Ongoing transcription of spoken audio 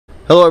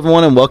Hello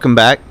everyone and welcome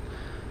back.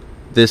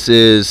 This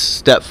is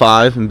step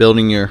 5 in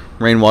building your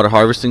rainwater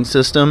harvesting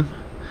system.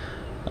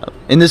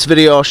 In this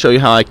video I'll show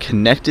you how I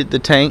connected the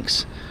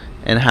tanks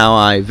and how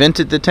I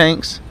vented the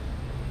tanks.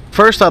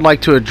 First I'd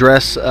like to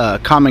address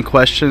a common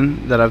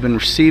question that I've been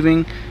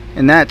receiving,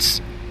 and that's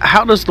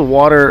how does the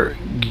water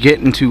get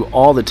into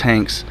all the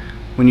tanks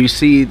when you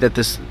see that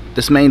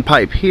this main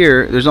pipe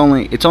here, it's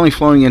only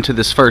flowing into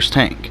this first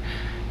tank.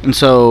 And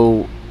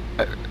so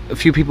a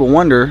few people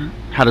wonder,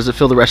 how does it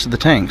fill the rest of the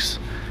tanks?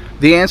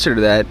 The answer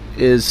to that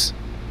is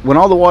when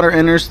all the water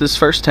enters this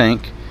first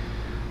tank,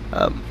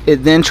 it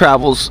then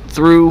travels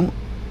through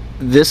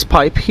this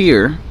pipe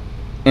here,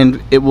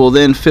 and it will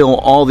then fill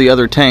all the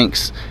other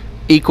tanks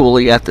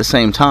equally at the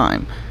same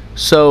time.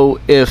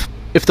 So if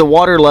the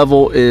water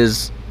level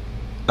is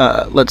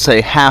let's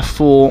say half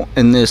full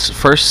in this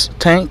first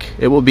tank,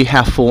 it will be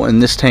half full in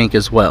this tank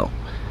as well,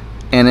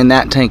 and in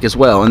that tank as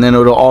well, and then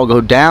it'll all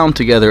go down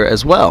together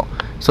as well.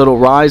 So it'll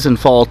rise and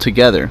fall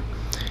together.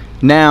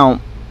 Now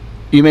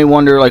you may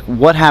wonder, like,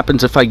 what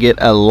happens if I get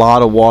a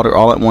lot of water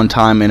all at one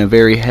time in a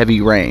very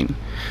heavy rain?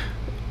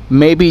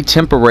 Maybe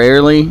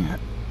temporarily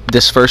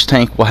this first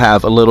tank will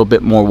have a little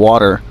bit more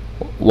water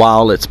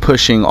while it's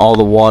pushing all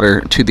the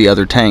water to the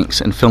other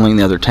tanks and filling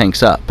the other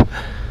tanks up.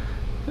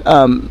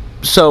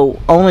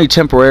 So only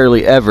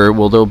temporarily ever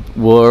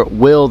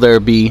will there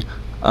be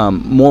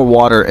more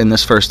water in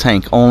this first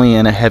tank, only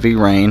in a heavy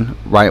rain,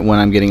 right when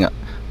I'm getting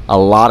a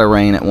lot of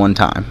rain at one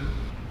time.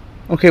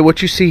 Okay,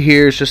 what you see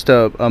here is just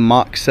a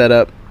mock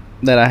setup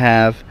that I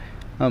have.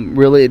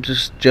 Really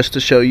just to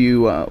show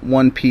you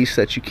one piece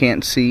that you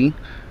can't see.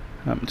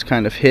 It's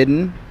kind of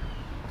hidden.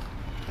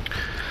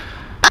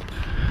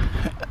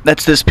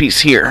 That's this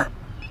piece here.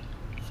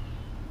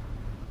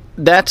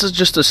 That's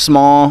just a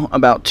small,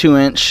 about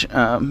 2-inch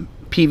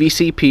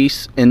PVC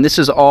piece, and this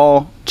is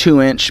all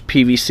 2-inch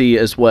PVC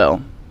as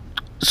well.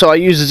 So I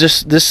use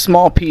just this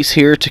small piece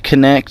here to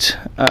connect.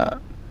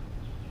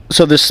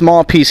 So this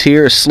small piece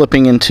here is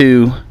slipping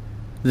into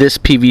this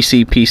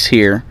PVC piece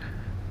here.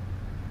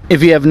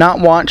 If you have not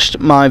watched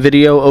my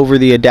video over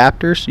the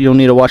adapters, you'll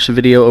need to watch the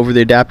video over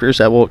the adapters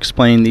that will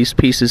explain these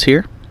pieces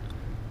here.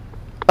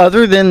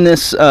 Other than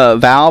this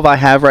valve I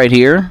have right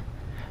here,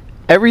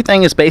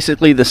 everything is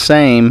basically the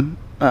same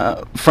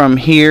from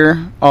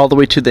here all the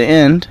way to the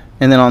end,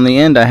 and then on the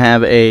end I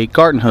have a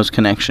garden hose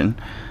connection.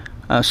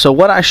 So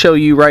what I show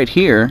you right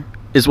here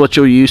is what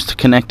you'll use to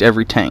connect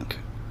every tank.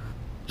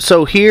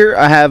 So here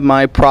I have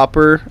my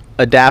proper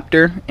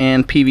adapter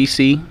and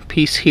PVC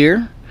piece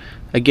here.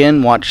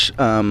 Again, watch,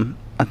 I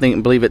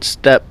believe it's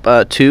step 2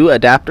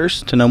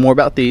 adapters to know more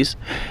about these.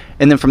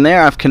 And then from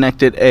there I've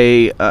connected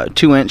a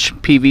 2-inch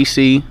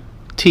PVC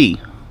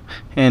T.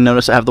 And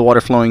notice I have the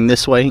water flowing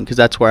this way because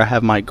that's where I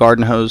have my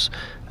garden hose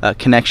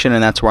connection,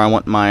 and that's where I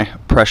want my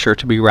pressure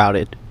to be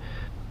routed.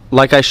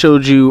 Like I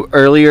showed you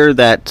earlier,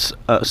 that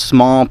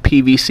small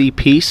PVC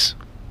piece,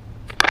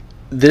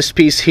 this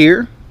piece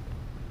here,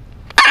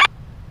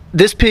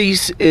 this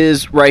piece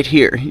is right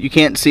here. You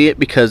can't see it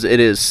because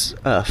it is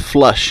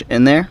flush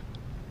in there.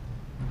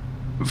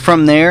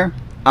 From there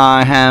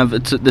I have,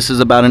 this is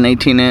about an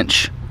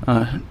 18-inch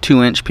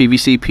 2-inch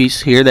PVC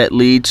piece here that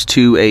leads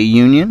to a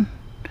union.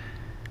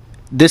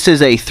 This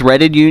is a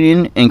threaded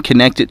union, and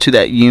connected to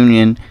that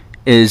union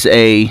is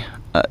a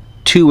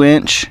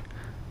 2-inch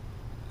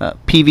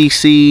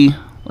PVC.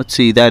 Let's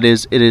see, it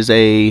is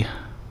a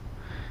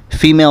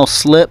female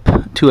slip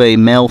to a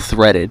male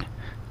threaded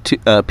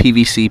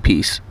PVC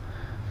piece.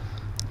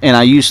 And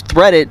I use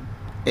threaded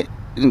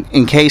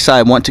in case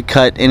I want to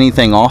cut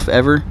anything off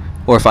ever,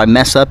 or if I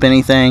mess up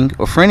anything,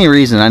 or for any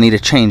reason I need to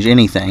change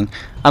anything.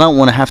 I don't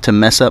want to have to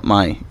mess up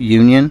my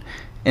union,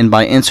 and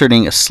by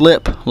inserting a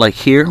slip like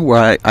here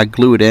where I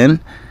glue it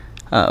in,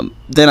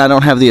 then I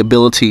don't have the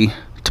ability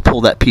to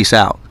pull that piece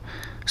out.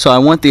 So I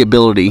want the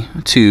ability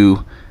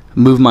to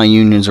move my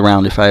unions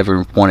around if I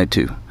ever wanted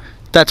to.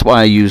 That's why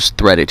I use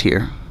threaded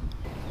here.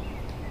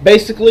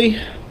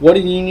 Basically what a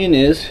union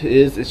is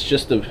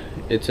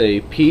it's a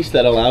piece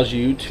that allows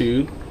you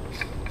to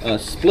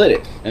split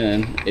it,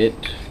 and it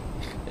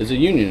is a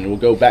union. It will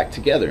go back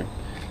together.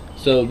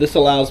 So this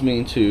allows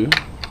me to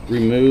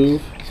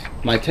remove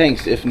my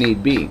tanks if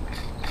need be.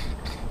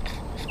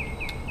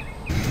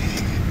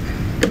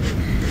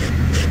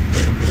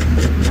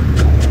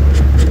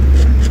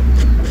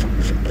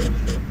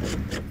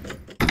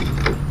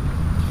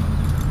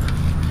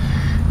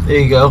 There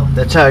you go.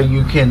 That's how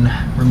you can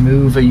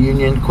remove a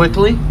union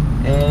quickly,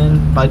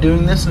 and by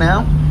doing this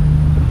now,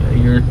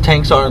 your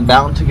tanks aren't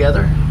bound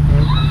together,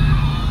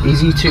 and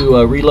easy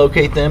to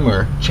relocate them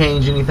or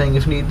change anything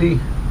if need be.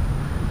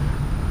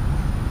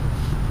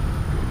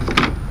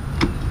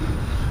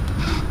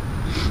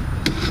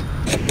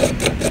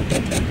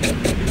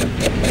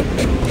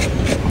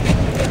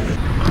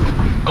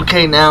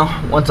 Okay,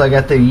 now once I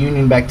got the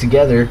union back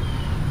together,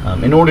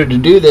 in order to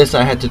do this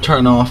I had to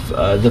turn off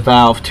the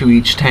valve to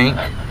each tank.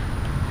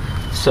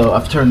 So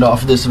I've turned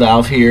off this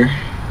valve here,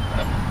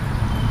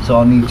 so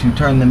I'll need to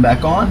turn them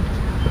back on,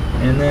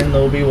 and then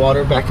there'll be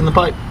water back in the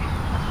pipe.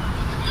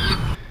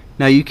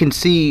 Now you can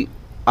see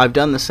I've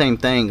done the same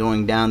thing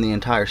going down the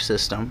entire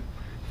system,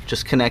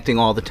 just connecting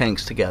all the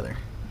tanks together.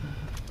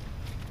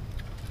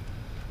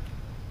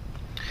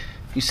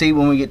 You see,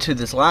 when we get to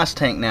this last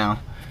tank now,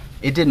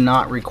 it did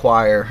not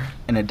require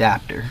an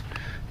adapter.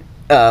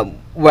 I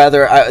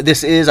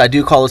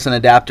do call this an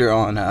adapter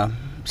on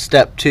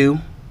step 2,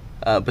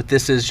 but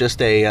this is just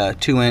a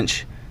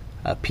 2-inch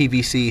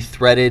PVC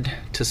threaded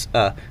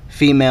to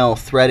female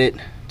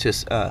threaded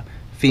to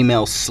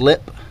female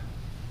slip.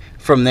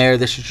 From there,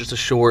 this is just a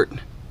short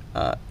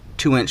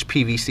 2-inch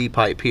PVC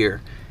pipe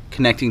here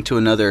connecting to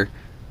another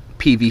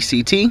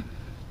PVC-T.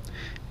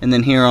 And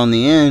then here on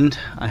the end,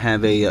 I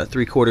have a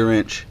 3/4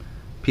 inch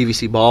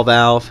PVC ball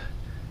valve,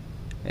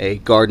 a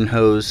garden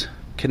hose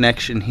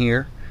connection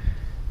here,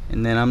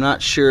 and then I'm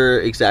not sure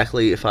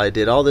exactly if I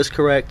did all this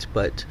correct,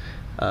 but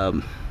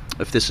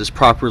if this is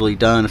properly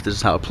done, if this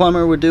is how a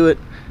plumber would do it,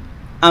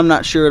 I'm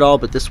not sure at all,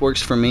 but this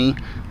works for me.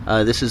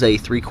 This is a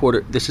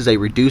this is a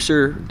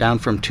reducer down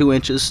from 2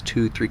 inches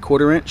to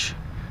 3/4 inch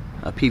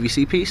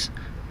PVC piece.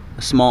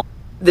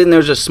 Then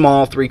there's a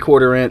small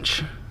 3/4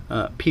 inch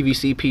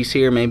PVC piece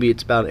here. Maybe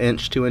it's about 1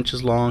 inch, 2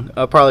 inches long.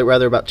 Probably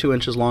rather about 2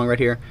 inches long right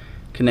here,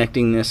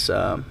 connecting this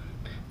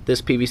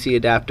this PVC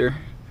adapter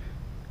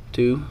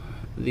to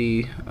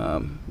the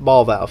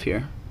ball valve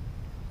here.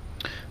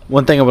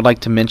 One thing I would like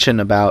to mention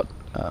about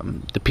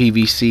the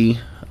PVC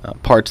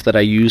parts that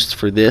I used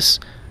for this,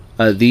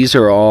 these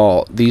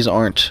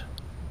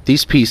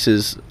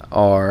pieces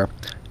are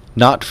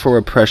not for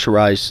a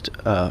pressurized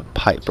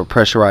pipe or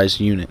pressurized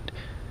unit.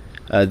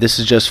 This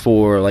is just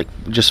for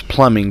just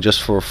plumbing,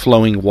 just for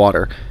flowing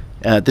water.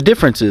 The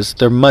difference is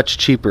they're much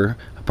cheaper,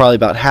 probably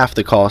about half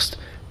the cost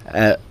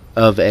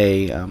of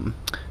a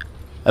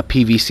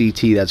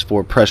PVC-T that's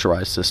for a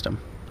pressurized system.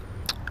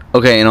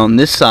 Okay, and on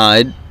this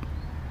side,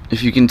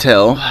 if you can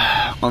tell,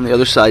 on the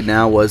other side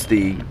now was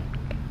the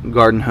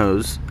garden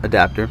hose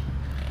adapter.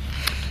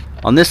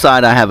 On this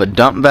side I have a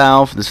dump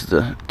valve. This is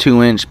a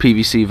 2-inch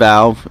PVC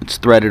valve. It's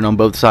threaded on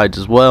both sides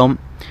as well.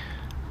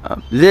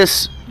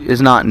 This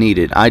is not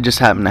needed. I just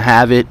happen to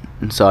have it,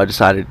 and so I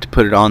decided to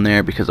put it on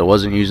there because I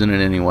wasn't using it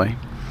anyway.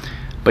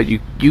 But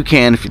you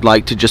can, if you'd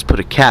like, to just put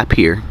a cap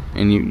here,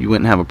 and you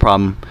wouldn't have a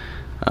problem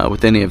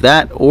with any of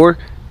that. Or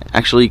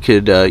actually you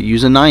could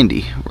use a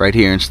 90 right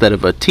here instead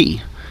of a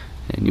T,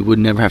 and you would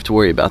never have to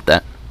worry about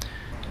that.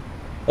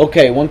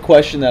 Okay, one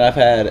question that I've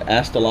had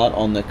asked a lot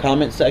on the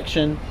comment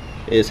section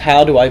is,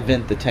 how do I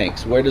vent the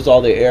tanks? Where does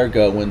all the air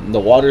go when the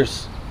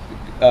water's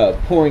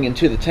pouring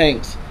into the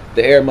tanks?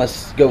 The air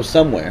must go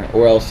somewhere,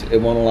 or else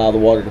it won't allow the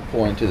water to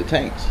pour into the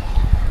tanks.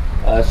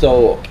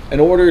 So in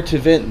order to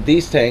vent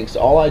these tanks,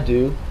 all I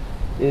do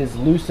is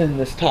loosen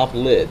this top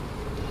lid.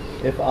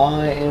 If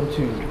I am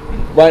to,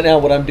 right now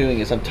what I'm doing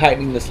is I'm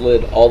tightening this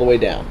lid all the way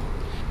down.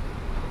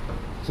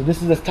 So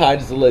this is as tight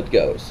as the lid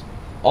goes.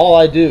 All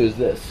I do is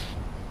this,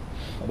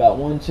 it's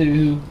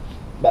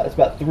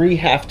about 3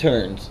 half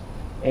turns,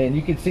 and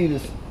you can see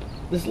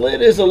this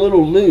lid is a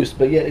little loose,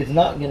 but yet it's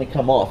not going to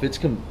come off.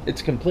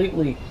 It's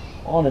completely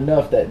on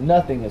enough that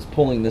nothing is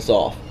pulling this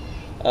off.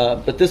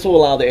 But this will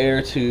allow the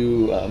air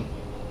to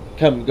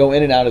go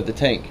in and out of the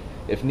tank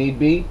if need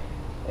be,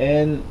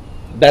 and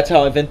that's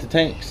how I vent the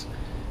tanks.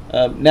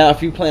 Now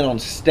if you plan on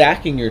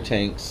stacking your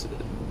tanks,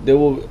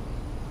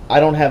 I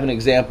don't have an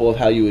example of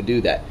how you would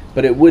do that,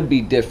 but it would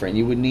be different.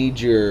 You would need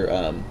your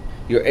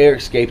air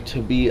escape to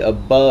be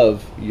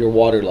above your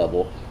water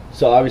level.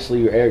 So obviously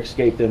your air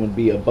escape then would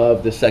be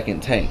above the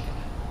second tank.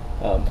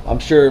 I'm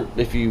sure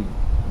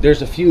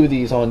there's a few of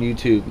these on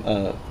YouTube,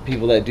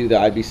 people that do the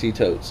IBC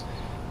totes,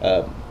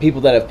 people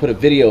that have put a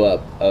video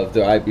up of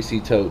their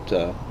IBC tote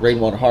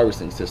rainwater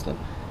harvesting system.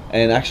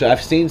 And actually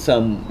I've seen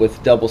some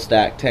with double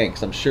stacked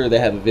tanks. I'm sure they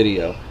have a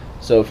video.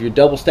 So if you're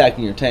double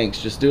stacking your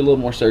tanks, just do a little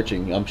more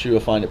searching. I'm sure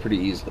you'll find it pretty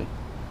easily.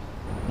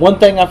 One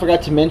thing I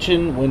forgot to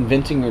mention when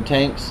venting your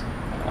tanks,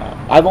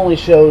 I've only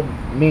showed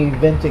me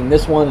venting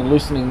this one and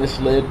loosening this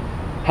lid.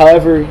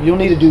 However, you'll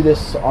need to do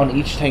this on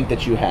each tank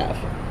that you have,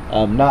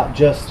 not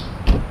just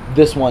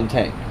this one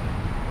tank.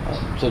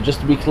 So just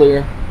to be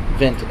clear,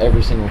 vent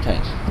every single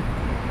tank.